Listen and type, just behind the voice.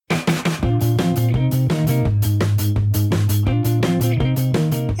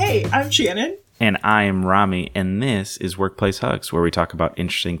I'm Shannon. And I'm Rami, and this is Workplace Hugs, where we talk about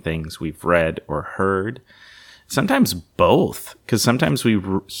interesting things we've read or heard. Sometimes both, because sometimes we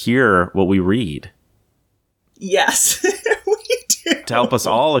hear what we read. Yes, we do. To help us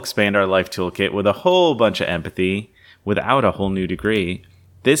all expand our life toolkit with a whole bunch of empathy without a whole new degree.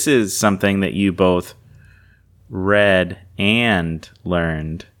 This is something that you both read and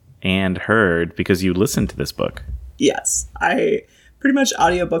learned and heard because you listened to this book. Yes, pretty much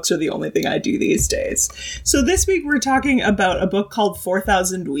audiobooks are the only thing I do these days. So this week we're talking about a book called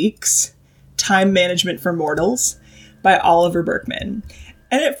 4,000 Weeks, Time Management for Mortals by Oliver Burkeman.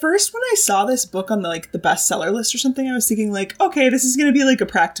 And at first when I saw this book on the bestseller list or something, I was thinking okay, this is going to be like a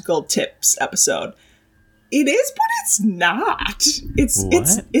practical tips episode. It is, but it's not.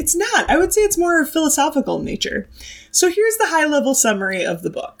 It's not. I would say it's more philosophical in nature. So here's the high-level summary of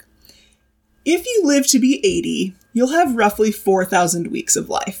the book. If you live to be 80, you'll have roughly 4,000 weeks of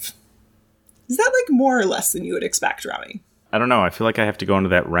life. Is that more or less than you would expect, Rami? I don't know. I feel like I have to go into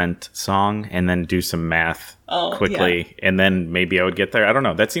that Rent song and then do some math quickly, and then maybe I would get there. I don't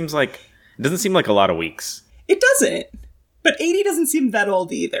know. It doesn't seem like a lot of weeks. It doesn't. But 80 doesn't seem that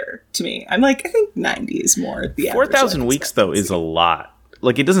old either to me. I think 90 is more the average. 4,000 weeks, though, is a lot.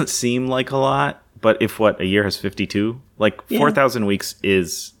 It doesn't seem like a lot, but if a year has 52? 4,000 weeks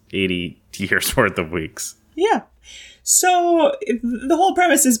is 80 years worth of weeks. Yeah. So the whole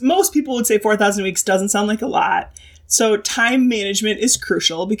premise is most people would say 4,000 weeks doesn't sound like a lot. So time management is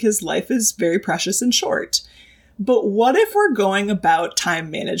crucial because life is very precious and short. But what if we're going about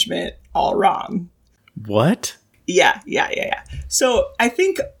time management all wrong? What? Yeah. So I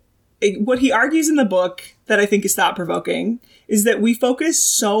think what he argues in the book that I think is thought-provoking is that we focus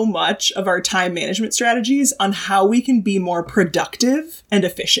so much of our time management strategies on how we can be more productive and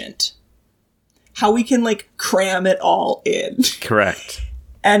efficient. How we can cram it all in. Correct.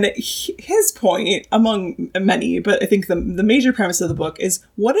 And his point, among many, but I think the major premise of the book is,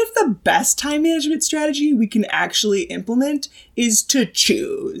 what if the best time management strategy we can actually implement is to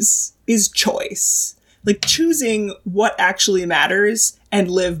choose, is choice? Choosing what actually matters and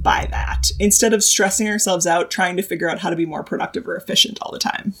live by that, instead of stressing ourselves out trying to figure out how to be more productive or efficient all the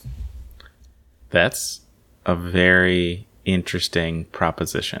time. That's a very interesting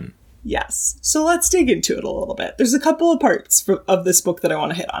proposition. Yes. So let's dig into it a little bit. There's a couple of parts of this book that I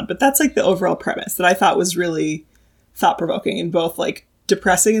want to hit on, but that's the overall premise that I thought was really thought-provoking and both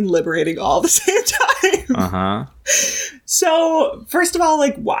depressing and liberating all at the same time. Uh-huh. So first of all,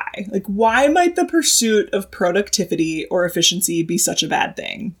 why? Why might the pursuit of productivity or efficiency be such a bad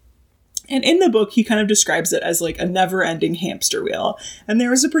thing? And in the book, he kind of describes it as a never-ending hamster wheel. And there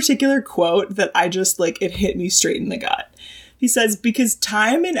was a particular quote that I just it hit me straight in the gut. He says, because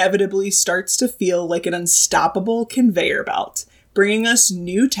time inevitably starts to feel like an unstoppable conveyor belt, bringing us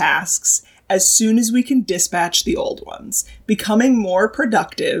new tasks as soon as we can dispatch the old ones. Becoming more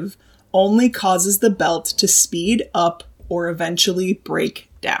productive only causes the belt to speed up or eventually break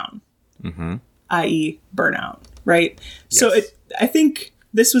down, i.e. burnout, right? Yes. So I think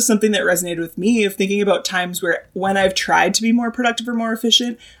this was something that resonated with me of thinking about times where when I've tried to be more productive or more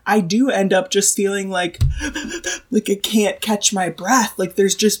efficient, I do end up just feeling like I can't catch my breath.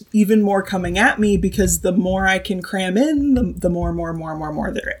 There's just even more coming at me because the more I can cram in, the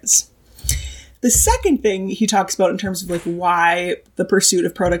more there is. The second thing he talks about in terms of why the pursuit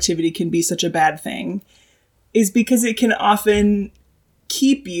of productivity can be such a bad thing is because it can often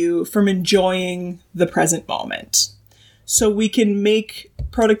keep you from enjoying the present moment. So we can make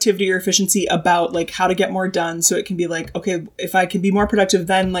productivity or efficiency about how to get more done. So it can be okay, if I can be more productive,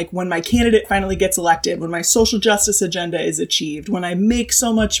 then when my candidate finally gets elected, when my social justice agenda is achieved, when I make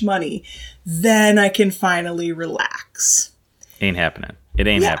so much money, then I can finally relax. Ain't happening. It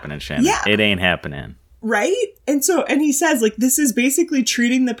ain't happening, Shannon. Yeah. It ain't happening. Right? And he says this is basically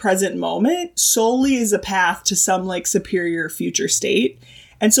treating the present moment solely as a path to some superior future state.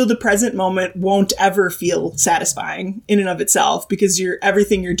 And so the present moment won't ever feel satisfying in and of itself because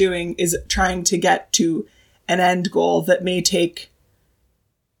everything you're doing is trying to get to an end goal that may take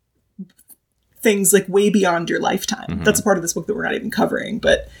things way beyond your lifetime. Mm-hmm. That's a part of this book that we're not even covering.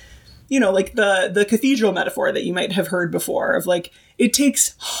 But, the cathedral metaphor that you might have heard before of it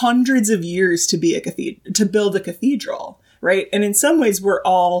takes hundreds of years to build a cathedral, right? And in some ways we're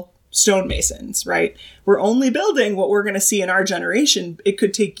all stonemasons, right? We're only building what we're going to see in our generation. It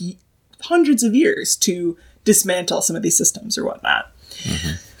could take hundreds of years to dismantle some of these systems or whatnot.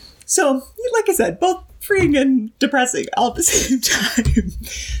 Mm-hmm. So, like I said, both freeing and depressing all at the same time.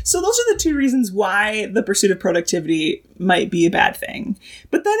 So those are the two reasons why the pursuit of productivity might be a bad thing.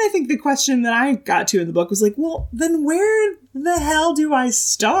 But then I think the question that I got to in the book was like, well, then where the hell do I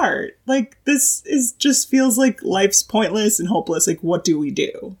start? Like, this is just feels like life's pointless and hopeless. Like, what do we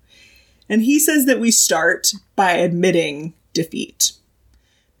do? And he says that we start by admitting defeat.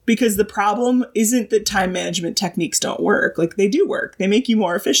 Because the problem isn't that time management techniques don't work. Like, they do work. They make you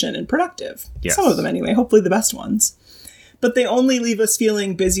more efficient and productive. Yes. Some of them anyway, hopefully the best ones. But they only leave us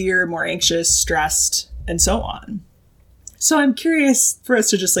feeling busier, more anxious, stressed, and so on. So I'm curious for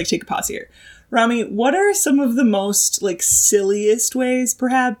us to just like take a pause here. Rami, what are some of the most like silliest ways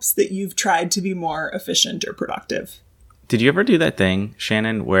perhaps that you've tried to be more efficient or productive? Did you ever do that thing,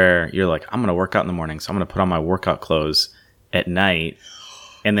 Shannon, where you're like, I'm going to work out in the morning, so I'm going to put on my workout clothes at night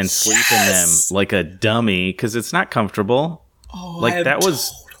and then sleep in them like a dummy because it's not comfortable? Oh, like that was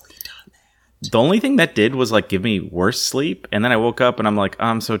totally done that. The only thing that did was like give me worse sleep. And then I woke up and I'm like, oh,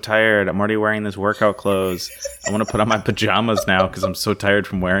 I'm so tired. I'm already wearing this workout clothes. I want to put on my pajamas now because I'm so tired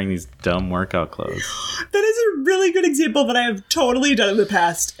from wearing these dumb workout clothes. That is a really good example that I have totally done in the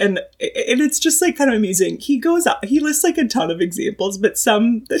past. And it's just like kind of amusing. He lists like a ton of examples, but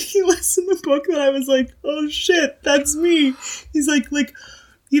some that he lists in the book that I was like, oh shit, that's me. He's like,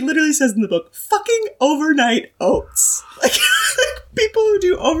 he literally says in the book, fucking overnight oats. Like, people who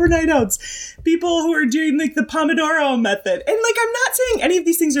do overnight oats. People who are doing, like, the Pomodoro method. And, like, I'm not saying any of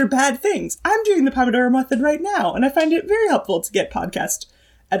these things are bad things. I'm doing the Pomodoro method right now. And I find it very helpful to get podcast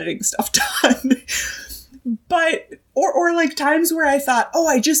editing stuff done. But, or like, times where I thought, oh,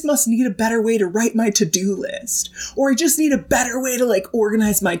 I just must need a better way to write my to-do list. Or I just need a better way to, like,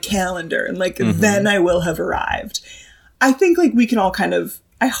 organize my calendar. And, like, then I will have arrived. I think, like, we can all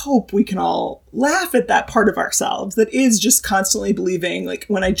I hope we can all laugh at that part of ourselves that is just constantly believing, like,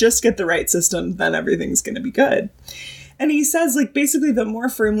 when I just get the right system, then everything's going to be good. And he says, like, basically, the more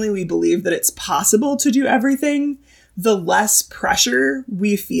firmly we believe that it's possible to do everything, the less pressure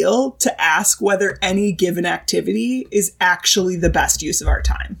we feel to ask whether any given activity is actually the best use of our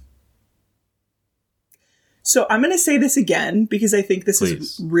time. So I'm going to say this again because I think this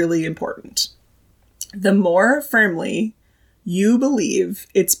is really important. The more firmly you believe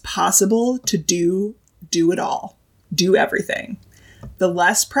it's possible to do it all, do everything, the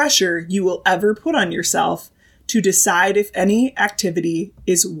less pressure you will ever put on yourself to decide if any activity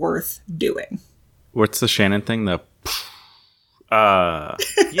is worth doing. What's the Shannon thing?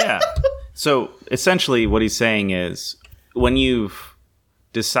 Yeah. So essentially what he's saying is when you've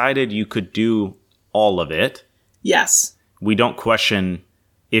decided you could do all of it. Yes. We don't question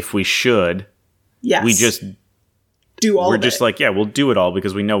if we should. Yes. We just do all of it. We're just like, yeah, we'll do it all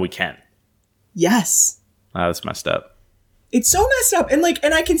because we know we can. Yes. That's messed up. It's so messed up. And like,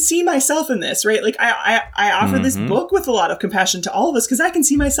 and I can see myself in this, right? Like I offer this book with a lot of compassion to all of us because I can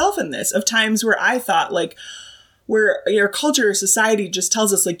see myself in this of times where I thought like, where your culture or society just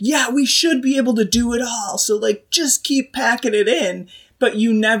tells us like, yeah, we should be able to do it all. So like, just keep packing it in. But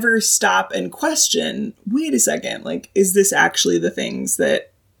you never stop and question, wait a second, like, is this actually the things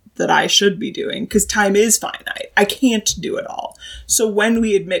that I should be doing? Because time is finite. I can't do it all. So when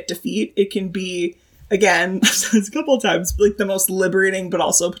we admit defeat, it can be, again, I've said this a couple of times, like the most liberating, but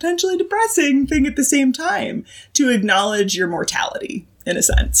also potentially depressing thing at the same time to acknowledge your mortality in a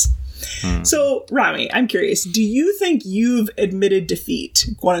sense. So, Rami, I'm curious, do you think you've admitted defeat,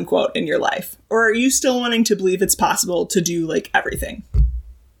 quote unquote, in your life? Or are you still wanting to believe it's possible to do like everything?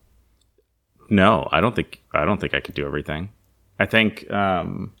 No, I don't think I could do everything. I think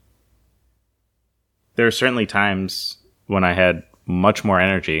there are certainly times when I had much more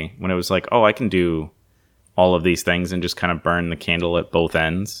energy, when it was like, oh, I can do all of these things and just kind of burn the candle at both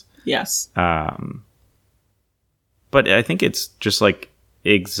ends. Yes. But I think it's just like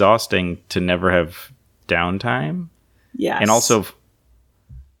exhausting to never have downtime. Yes. And also,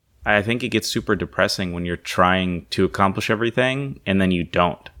 I think it gets super depressing when you're trying to accomplish everything and then you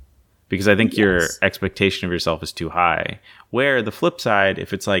don't. Because I think your expectation of yourself is too high. Where the flip side,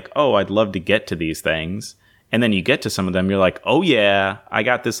 if it's like, oh, I'd love to get to these things, and then you get to some of them, you're like, oh yeah, I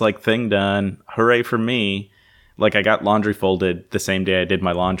got this like thing done. Hooray for me. Like I got laundry folded the same day I did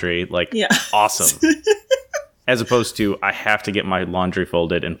my laundry. Like, awesome. As opposed to, I have to get my laundry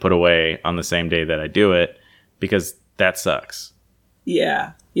folded and put away on the same day that I do it, because that sucks.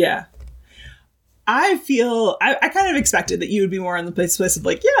 Yeah, yeah. I feel, I kind of expected that you would be more in the place of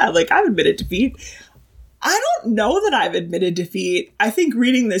like, yeah, like I've admitted defeat. I don't know that I've admitted defeat. I think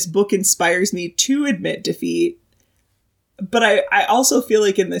reading this book inspires me to admit defeat. But I also feel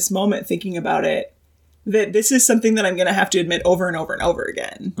like in this moment, thinking about it, that this is something that I'm going to have to admit over and over and over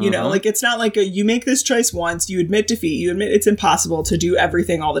again. You know, like it's not like you make this choice once, you admit defeat, you admit it's impossible to do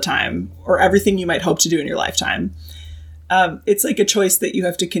everything all the time or everything you might hope to do in your lifetime. It's like a choice that you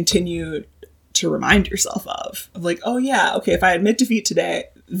have to continue to remind yourself of like, oh yeah, okay, if I admit defeat today,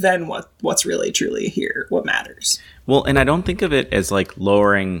 then what's really truly here, what matters. Well, and I don't think of it as like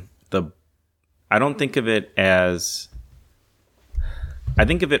lowering I don't think of it as, I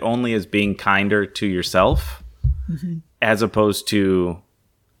think of it only as being kinder to yourself as opposed to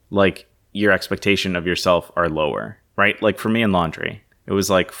like your expectation of yourself are lower, right? Like for me in laundry, it was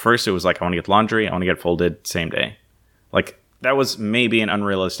like, first it was like, I want to get laundry, I want to get it folded same day. Like that was maybe an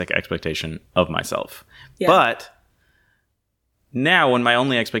unrealistic expectation of myself. Yeah. But now when my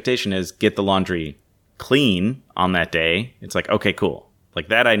only expectation is get the laundry clean on that day, it's like, okay, cool. Like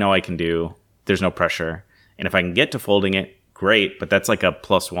that I know I can do. There's no pressure. And if I can get to folding it, great. But that's like a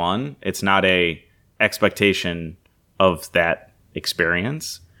 +1. It's not a expectation of that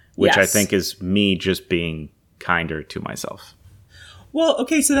experience, which I think is me just being kinder to myself. Well,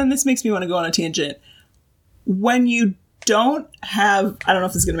 okay. So then this makes me want to go on a tangent. When you don't have, I don't know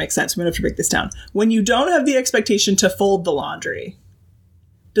if this is going to make sense. I'm going to have to break this down. When you don't have the expectation to fold the laundry,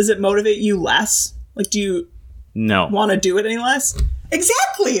 does it motivate you less? Like, do you want to do it any less?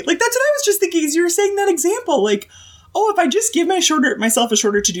 Exactly. Like, that's what I was just thinking as you were saying that example. Like, oh, if I just give myself a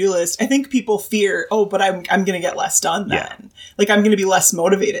shorter to-do list, I think people fear, oh, but I'm going to get less done then. Yeah. Like, I'm going to be less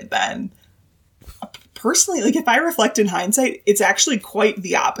motivated then. Personally, like if I reflect in hindsight, it's actually quite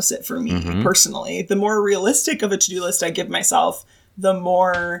the opposite for me personally. The more realistic of a to-do list I give myself, the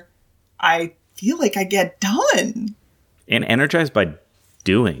more I feel like I get done. And energized by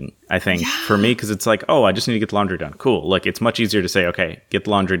doing, I think, for me, because it's like, oh, I just need to get the laundry done. Cool. Like it's much easier to say, okay, get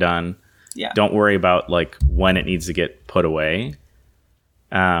the laundry done. Yeah. Don't worry about like when it needs to get put away.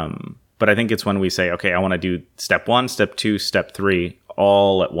 But I think it's when we say, okay, I want to do step 1, step 2, step 3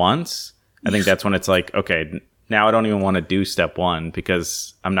 all at once. I think that's when it's like, okay, now I don't even want to do step 1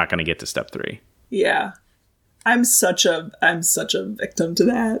 because I'm not going to get to step 3. Yeah. I'm such a victim to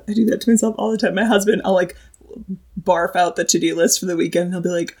that. I do that to myself all the time. My husband, I'll like barf out the to-do list for the weekend and he'll be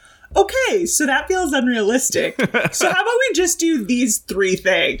like, okay, so that feels unrealistic. So how about we just do these 3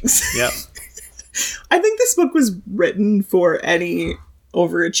 things? Yep. I think this book was written for any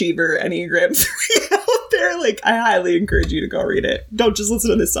overachiever, Enneagram 3 out there. Like, I highly encourage you to go read it. Don't just listen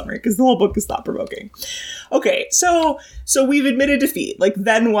to this summary because the whole book is thought-provoking. Okay, so we've admitted defeat. Like,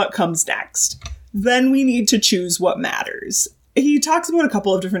 then what comes next? Then we need to choose what matters. He talks about a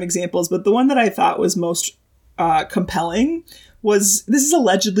couple of different examples, but the one that I thought was most compelling was, this is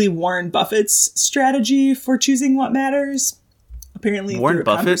allegedly Warren Buffett's strategy for choosing what matters. Apparently, Warren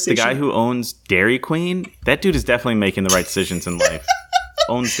Buffett, the guy who owns Dairy Queen, that dude is definitely making the right decisions in life.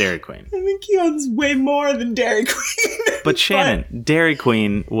 Owns Dairy Queen. I think he owns way more than Dairy Queen. But Shannon, Dairy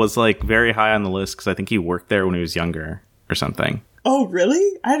Queen was like very high on the list because I think he worked there when he was younger or something. Oh,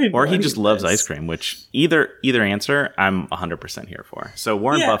 really? I didn't. Or he just loves ice cream, which either answer I'm 100% here for. So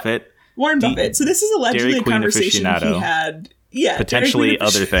Warren Buffett. So this is allegedly a conversation he had. Yeah, potentially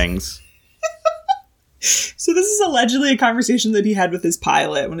other things. So this is allegedly a conversation that he had with his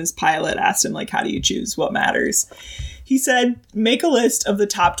pilot when his pilot asked him, like, how do you choose what matters? He said, make a list of the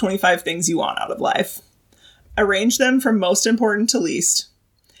top 25 things you want out of life. Arrange them from most important to least.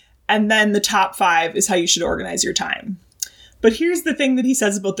 And then the top 5 is how you should organize your time. But here's the thing that he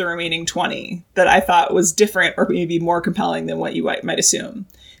says about the remaining 20 that I thought was different or maybe more compelling than what you might assume.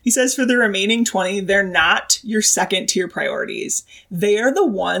 He says for the remaining 20, they're not your second tier priorities. They are the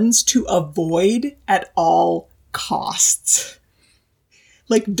ones to avoid at all costs.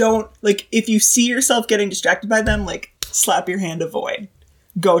 Like, if you see yourself getting distracted by them, like, slap your hand, avoid.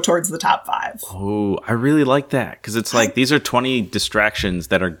 Go towards the top 5. Oh, I really like that. Because it's like, these are 20 distractions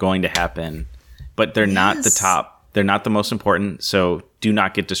that are going to happen, but they're not the top. They're not the most important. So do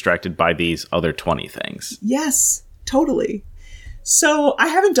not get distracted by these other 20 things. Yes, totally. So I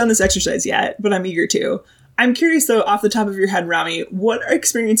haven't done this exercise yet, but I'm eager to. I'm curious, though, off the top of your head, Rami, what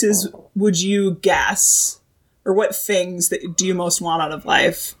experiences would you guess, or what things that do you most want out of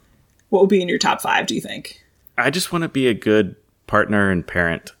life? What would be in your top 5, do you think? I just want to be a good partner and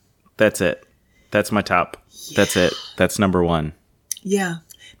parent. That's it. That's my top. Yeah. That's it. That's number 1. Yeah.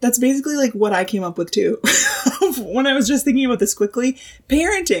 That's basically like what I came up with, too. When I was just thinking about this quickly,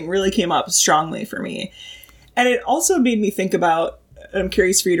 parenting really came up strongly for me. And it also made me think about, I'm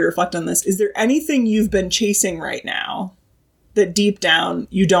curious for you to reflect on this, is there anything you've been chasing right now that deep down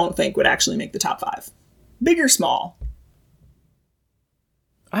you don't think would actually make the top 5? Big or small?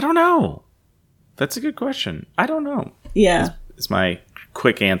 I don't know. That's a good question. I don't know. Yeah. Is my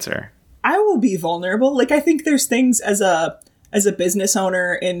quick answer. I will be vulnerable. Like, I think there's things as a business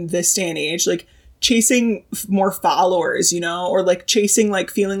owner in this day and age, like chasing more followers, or like chasing, like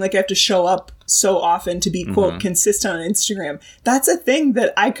feeling like I have to show up so often to be quote consistent on Instagram. That's a thing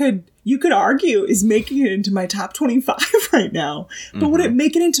that you could argue is making it into my top 25 right now. But would it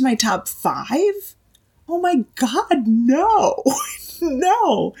make it into my top 5? Oh my God, no.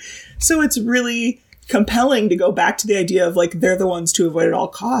 No. So it's really compelling to go back to the idea of like, they're the ones to avoid at all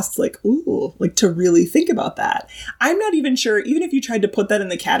costs. Like, ooh, like to really think about that. I'm not even sure, even if you tried to put that in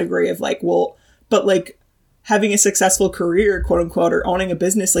the category of like, well, but like having a successful career, quote unquote, or owning a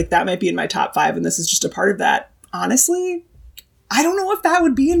business, like that might be in my top 5. And this is just a part of that. Honestly, I don't know if that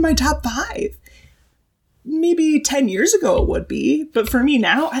would be in my top 5. Maybe 10 years ago it would be, but for me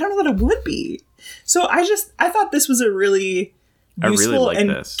now, I don't know that it would be. So I thought this was a really useful and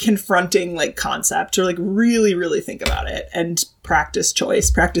this confronting like concept to like really, really think about it and practice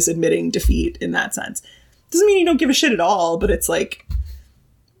admitting defeat in that sense. Doesn't mean you don't give a shit at all, but it's like,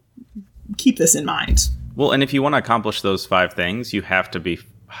 keep this in mind. Well, and if you want to accomplish those 5 things, you have to be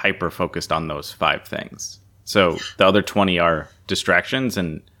hyper focused on those 5 things. So the other 20 are distractions,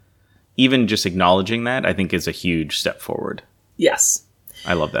 and even just acknowledging that, I think, is a huge step forward. Yes.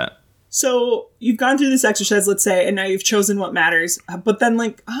 I love that. So you've gone through this exercise, let's say, and now you've chosen what matters. But then,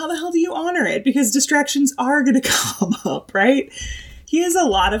 like, how the hell do you honor it? Because distractions are going to come up, right? He has a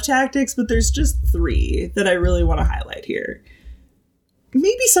lot of tactics, but there's just 3 that I really want to highlight here.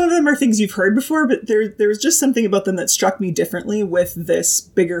 Maybe some of them are things you've heard before, but there's just something about them that struck me differently with this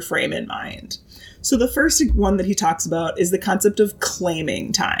bigger frame in mind. So the first one that he talks about is the concept of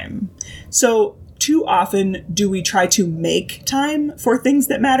claiming time. So too often do we try to make time for things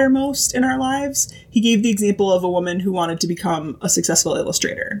that matter most in our lives. He gave the example of a woman who wanted to become a successful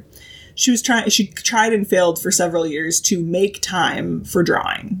illustrator. She tried and failed for several years to make time for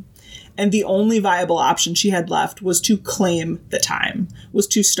drawing. And the only viable option she had left was to claim the time, was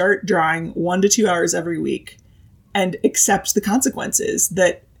to start drawing 1 to 2 hours every week and accept the consequences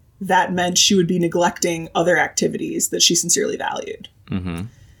that meant she would be neglecting other activities that she sincerely valued. Mm-hmm.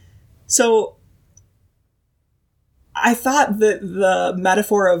 So I thought that the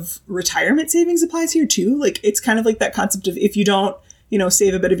metaphor of retirement savings applies here too. Like, it's kind of like that concept of if you don't,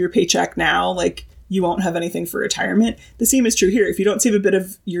 save a bit of your paycheck now, like, you won't have anything for retirement. The same is true here. If you don't save a bit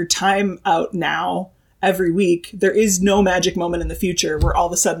of your time out now every week, there is no magic moment in the future where all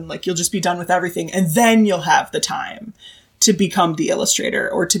of a sudden, like, you'll just be done with everything and then you'll have the time to become the illustrator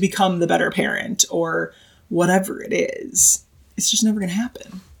or to become the better parent or whatever it is. It's just never going to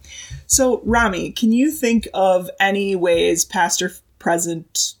happen. So, Rami, can you think of any ways, past or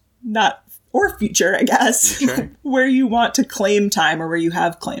present, or future, I guess, sure, where you want to claim time or where you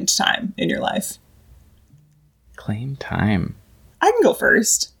have claimed time in your life? Claim time. I can go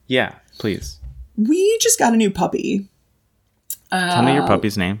first. Yeah, please. We just got a new puppy. Tell me your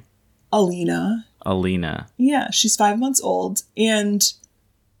puppy's name. Alina. Yeah, she's 5 months old. And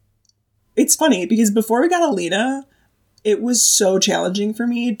it's funny because before we got Alina, it was so challenging for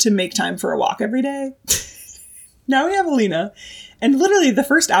me to make time for a walk every day. Now we have Alina. And literally the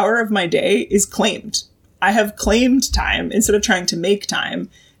first hour of my day is claimed. I have claimed time instead of trying to make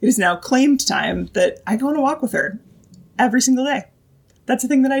time. It is now claimed time that I go on a walk with her every single day. That's the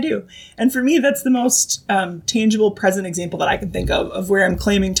thing that I do. And for me, that's the most tangible present example that I can think of where I'm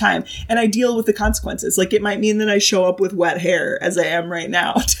claiming time. And I deal with the consequences. Like, it might mean that I show up with wet hair as I am right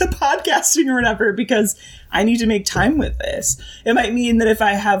now to podcasting or whatever, because I need to make time with this. It might mean that if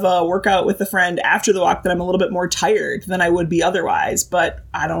I have a workout with a friend after the walk, that I'm a little bit more tired than I would be otherwise. But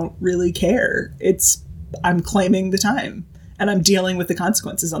I don't really care. I'm claiming the time. And I'm dealing with the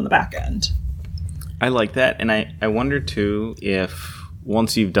consequences on the back end. I like that. And I wonder, too, if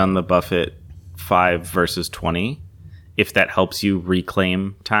once you've done the Buffett 5 versus 20, if that helps you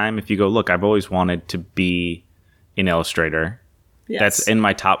reclaim time. If you go, look, I've always wanted to be an illustrator. Yes. That's in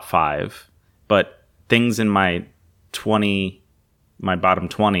my top 5. But things in my bottom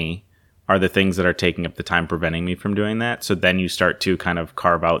 20 are the things that are taking up the time preventing me from doing that. So then you start to kind of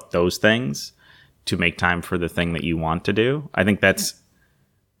carve out those things to make time for the thing that you want to do. I think that's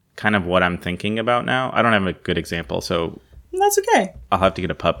kind of what I'm thinking about now. I don't have a good example, so that's okay. I'll have to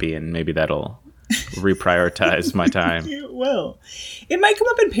get a puppy and maybe that'll reprioritize my time. It will. It might come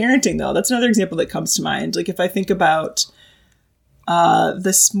up in parenting, though. That's another example that comes to mind. Like, if I think about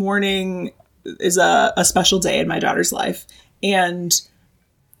this morning is a special day in my daughter's life, and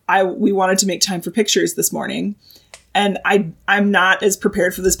we wanted to make time for pictures this morning. And I'm not as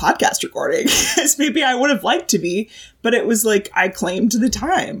prepared for this podcast recording as maybe I would have liked to be. But it was like I claimed the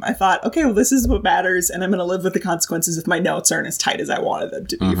time. I thought, okay, well, this is what matters. And I'm going to live with the consequences if my notes aren't as tight as I wanted them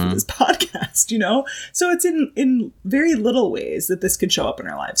to be for this podcast, you know? So it's in very little ways that this could show up in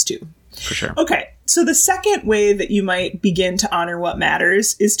our lives too. For sure. Okay. So the second way that you might begin to honor what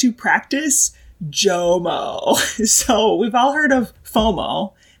matters is to practice JOMO. So we've all heard of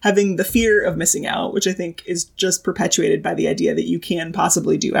FOMO, having the fear of missing out, which I think is just perpetuated by the idea that you can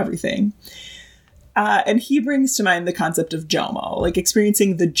possibly do everything. And he brings to mind the concept of JOMO, like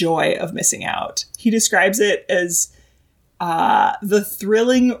experiencing the joy of missing out. He describes it as the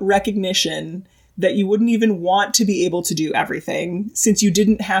thrilling recognition that you wouldn't even want to be able to do everything since you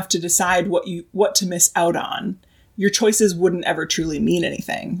didn't have to decide what to miss out on. Your choices wouldn't ever truly mean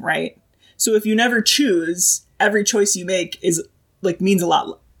anything, right? So if you never choose, every choice you make is like means a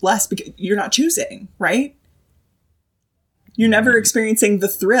lot less because you're not choosing, right? You're never experiencing the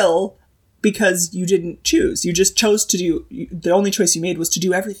thrill because you didn't choose. You just chose to do, the only choice you made was to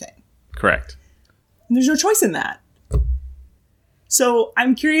do everything. Correct. And there's no choice in that. So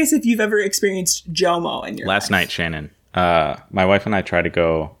I'm curious if you've ever experienced JOMO in your life. Last night, Shannon, my wife and I try to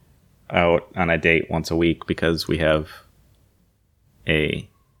go out on a date once a week because we have a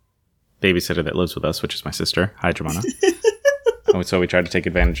babysitter that lives with us, which is my sister. Hi, Germana. So we tried to take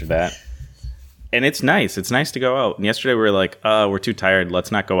advantage of that. And it's nice. It's nice to go out. And yesterday we were like, we're too tired.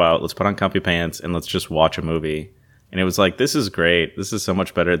 Let's not go out. Let's put on comfy pants and let's just watch a movie. And it was like, this is great. This is so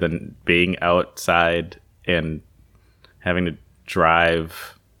much better than being outside and having to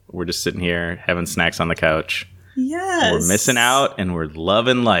drive. We're just sitting here having snacks on the couch. Yes. And we're missing out and we're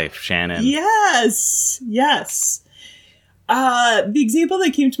loving life, Shannon. Yes. Yes. The example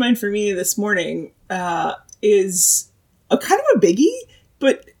that came to mind for me this morning is a kind of a biggie,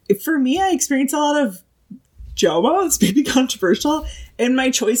 but for me, I experience a lot of JOMO. It's maybe controversial in my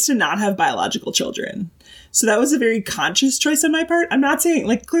choice to not have biological children. So that was a very conscious choice on my part. I'm not saying,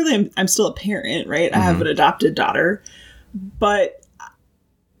 like, clearly I'm still a parent, right? Mm-hmm. I have an adopted daughter, but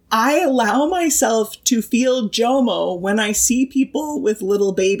I allow myself to feel JOMO when I see people with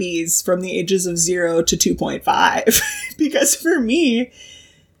little babies from the ages of 0 to 2.5. Because for me,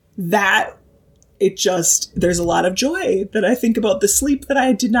 there's a lot of joy that I think about the sleep that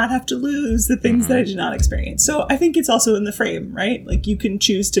I did not have to lose, the things that I did not experience. So I think it's also in the frame, right? Like you can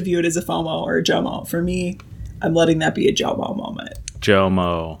choose to view it as a FOMO or a JOMO. For me, I'm letting that be a JOMO moment.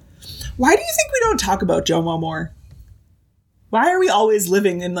 JOMO. Why do you think we don't talk about JOMO more? Why are we always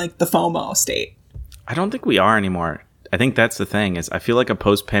living in like the FOMO state? I don't think we are anymore. I think that's the thing is I feel like a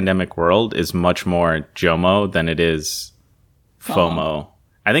post-pandemic world is much more JOMO than it is FOMO.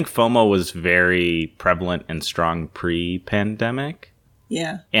 I think FOMO was very prevalent and strong pre-pandemic.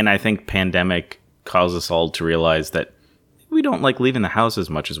 Yeah. And I think pandemic caused us all to realize that we don't like leaving the house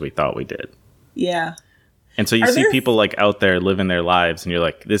as much as we thought we did. Yeah. And so you see people like out there living their lives and you're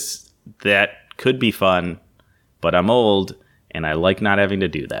like, that could be fun, but I'm old and I like not having to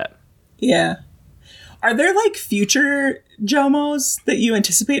do that. Yeah. Are there like future JOMOs that you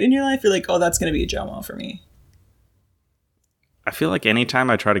anticipate in your life? You're like, oh, that's going to be a JOMO for me. I feel like anytime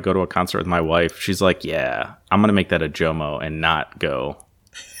I try to go to a concert with my wife, she's like, yeah, I'm going to make that a JOMO and not go.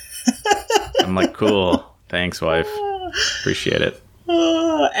 I'm like, cool. Thanks, wife. Appreciate it.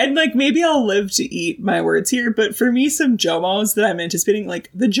 And like, maybe I'll live to eat my words here, but for me, some JOMOs that I'm anticipating,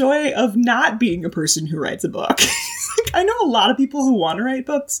 like the joy of not being a person who writes a book. Like, I know a lot of people who want to write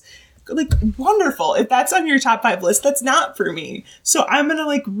books. Like, wonderful. If that's on your top 5 list, that's not for me. So I'm going to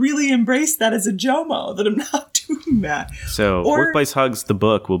like really embrace that as a JOMO, that I'm not doing that. So Workplace Hugs, the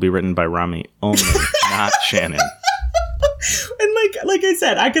book, will be written by Rami only, not Shannon. And like I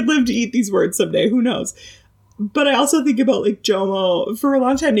said, I could live to eat these words someday. Who knows? But I also think about like JOMO. For a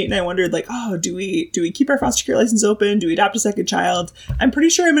long time, Nate and I wondered like, oh, do we keep our foster care license open? Do we adopt a second child? I'm pretty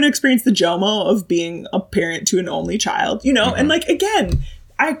sure I'm going to experience the JOMO of being a parent to an only child, you know? Mm-hmm. And like, again,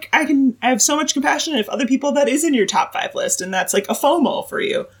 I have so much compassion if other people that is in your top 5 list and that's like a FOMO for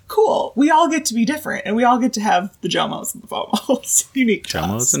you. Cool. We all get to be different and we all get to have the JOMOs and the FOMOs. Unique to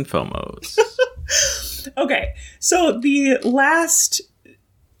JOMOs us. and FOMOs. Okay. So the last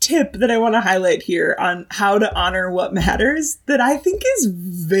tip that I want to highlight here on how to honor what matters that I think is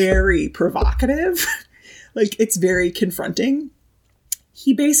very provocative, like it's very confronting.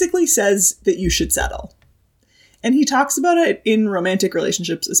 He basically says that you should settle. And he talks about it in romantic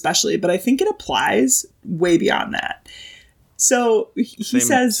relationships especially, but I think it applies way beyond that. So he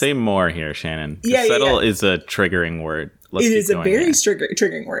says... Say more here, Shannon. Yeah, settle is a triggering word. It is a very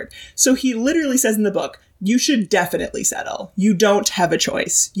triggering word. So he literally says in the book, You should definitely settle. You don't have a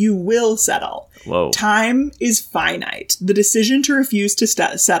choice. You will settle. Whoa. Time is finite. The decision to refuse to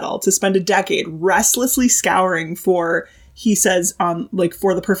settle, to spend a decade restlessly scouring for, he says,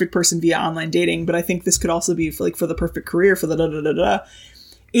 for the perfect person via online dating, but I think this could also be for the perfect career, for the da-da-da-da.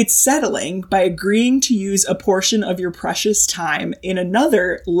 It's settling by agreeing to use a portion of your precious time in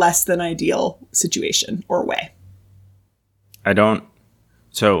another less than ideal situation or way.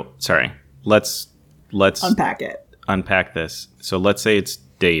 Sorry. Let's unpack this. So let's say it's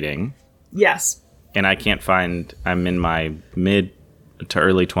dating. Yes. And I'm in my mid to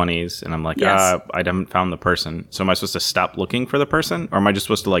early 20s and I'm like, yes. I haven't found the person. So am I supposed to stop looking for the person? Or am I just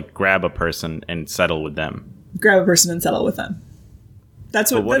supposed to grab a person and settle with them? Grab a person and settle with them.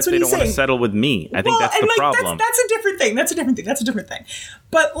 That's what if they don't want to settle with me? I think that's the problem. That's a different thing.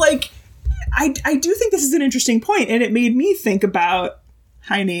 But I do think this is an interesting point, and it made me think about,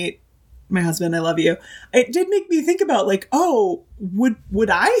 hi Nate, my husband, I love you. It did make me think about would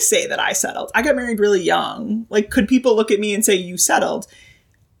I say that I settled? I got married really young. Could people look at me and say you settled?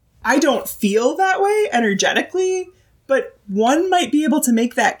 I don't feel that way energetically, but one might be able to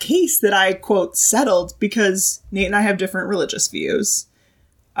make that case that I, quote, settled because Nate and I have different religious views.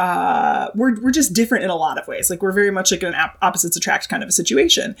 We're just different in a lot of ways. We're very much an opposites attract kind of a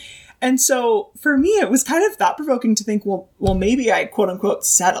situation. And so for me, it was kind of thought provoking to think, well, maybe I quote unquote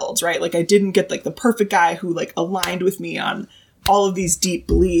settled, right? I didn't get the perfect guy who aligned with me on all of these deep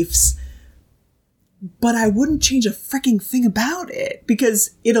beliefs, but I wouldn't change a freaking thing about it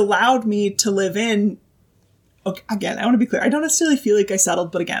because it allowed me to live in. Okay, again, I want to be clear. I don't necessarily feel like I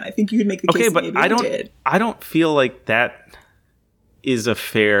settled, but again, I think you could make the case that maybe I did. I don't feel like that is a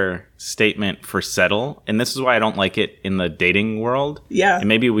fair statement for settle, and this is why I don't like it in the dating world. Yeah. And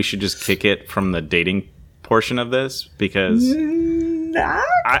maybe we should just kick it from the dating portion of this because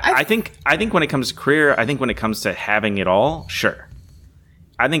I think when it comes to career, I think when it comes to having it all, sure.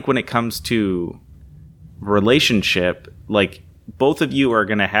 I think when it comes to relationship, both of you are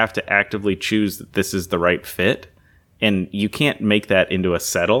going to have to actively choose that this is the right fit, and you can't make that into a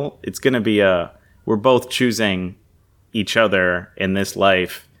settle. It's going to be we're both choosing each other in this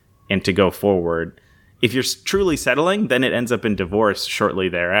life and to go forward. If you're truly settling, then it ends up in divorce shortly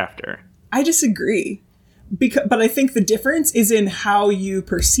thereafter. I disagree. But I think the difference is in how you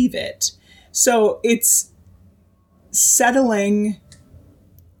perceive it. So it's settling.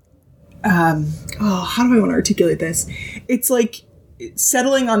 How do I want to articulate this? It's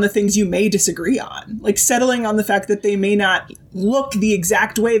settling on the things you may disagree on, settling on the fact that they may not look the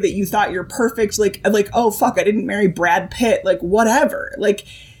exact way that you thought you're perfect. Oh, fuck, I didn't marry Brad Pitt, whatever.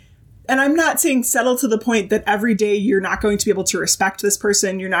 And I'm not saying settle to the point that every day you're not going to be able to respect this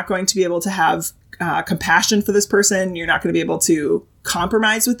person. You're not going to be able to have compassion for this person. You're not going to be able to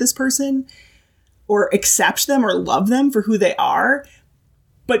compromise with this person or accept them or love them for who they are.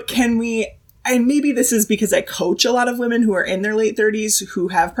 But can we, and maybe this is because I coach a lot of women who are in their late 30s who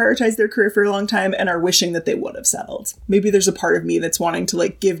have prioritized their career for a long time and are wishing that they would have settled. Maybe there's a part of me that's wanting to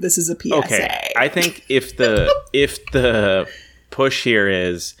give this as a PSA. Okay. I think if the push here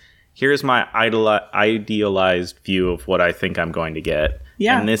is, here's my idealized view of what I think I'm going to get.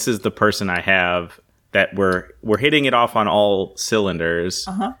 Yeah. And this is the person I have that we're hitting it off on all cylinders,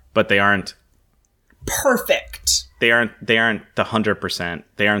 but they aren't perfect. They aren't the 100%.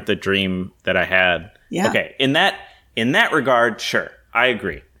 They aren't the dream that I had. Yeah. Okay. In that regard, sure. I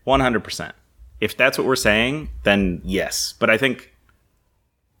agree. 100%. If that's what we're saying, then yes. But I think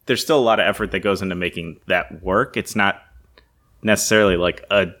there's still a lot of effort that goes into making that work. It's not necessarily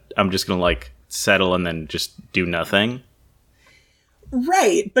I'm just going to settle and then just do nothing.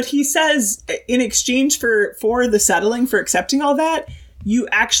 Right. But he says in exchange for the settling, for accepting all that, you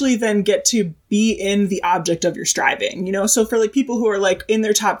actually then get to be in the object of your striving, So for people who are in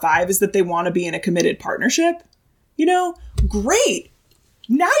their top 5 is that they want to be in a committed partnership, great.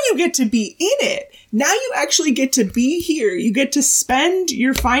 Now you get to be in it. Now you actually get to be here. You get to spend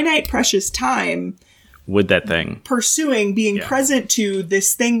your finite, precious time with that thing, pursuing being present to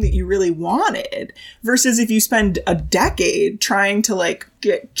this thing that you really wanted, versus if you spend a decade trying to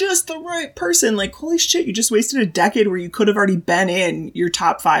get just the right person, holy shit, you just wasted a decade where you could have already been in your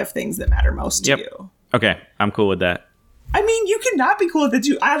top 5 things that matter most to you. Okay, I'm cool with that. I mean, you cannot be cool with it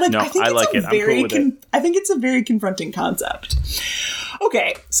too. I think it's a very confronting concept.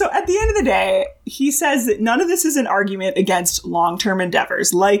 Okay, so at the end of the day, he says that none of this is an argument against long-term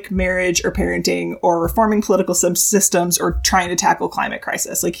endeavors like marriage or parenting or reforming political systems or trying to tackle climate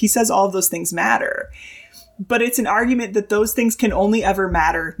crisis. He says all of those things matter. But it's an argument that those things can only ever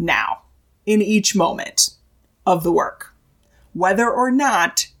matter now, in each moment of the work, whether or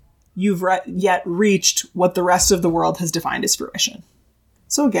not you've yet reached what the rest of the world has defined as fruition.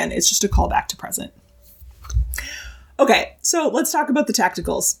 So again, it's just a callback to present. Okay, so let's talk about the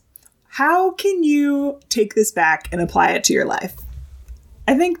tacticals. How can you take this back and apply it to your life?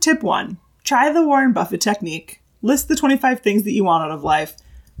 I think tip 1, try the Warren Buffett technique. List the 25 things that you want out of life.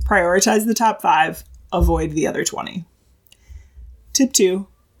 Prioritize the top 5. Avoid the other 20. Tip 2,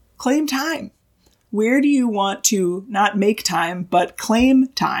 claim time. Where do you want to not make time, but claim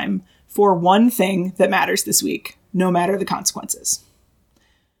time for one thing that matters this week, no matter the consequences?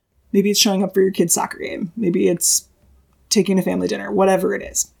 Maybe it's showing up for your kid's soccer game. Maybe it's taking a family dinner, whatever it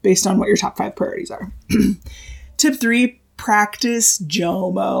is, based on what your top 5 priorities are. Tip 3, practice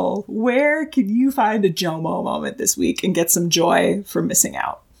JOMO. Where can you find a JOMO moment this week and get some joy from missing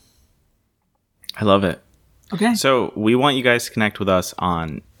out? I love it. Okay. So we want you guys to connect with us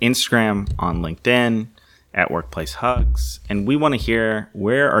on Instagram, on LinkedIn, at Workplace Hugs. And we want to hear,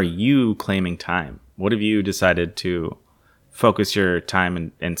 where are you claiming time? What have you decided to focus your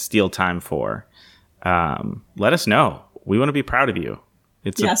time and steal time for? Let us know. We want to be proud of you.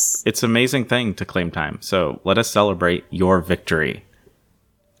 It's an amazing thing to claim time. So let us celebrate your victory.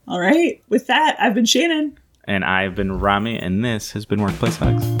 All right. With that, I've been Shannon. And I've been Rami, and this has been Workplace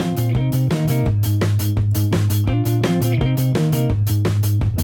Hugs.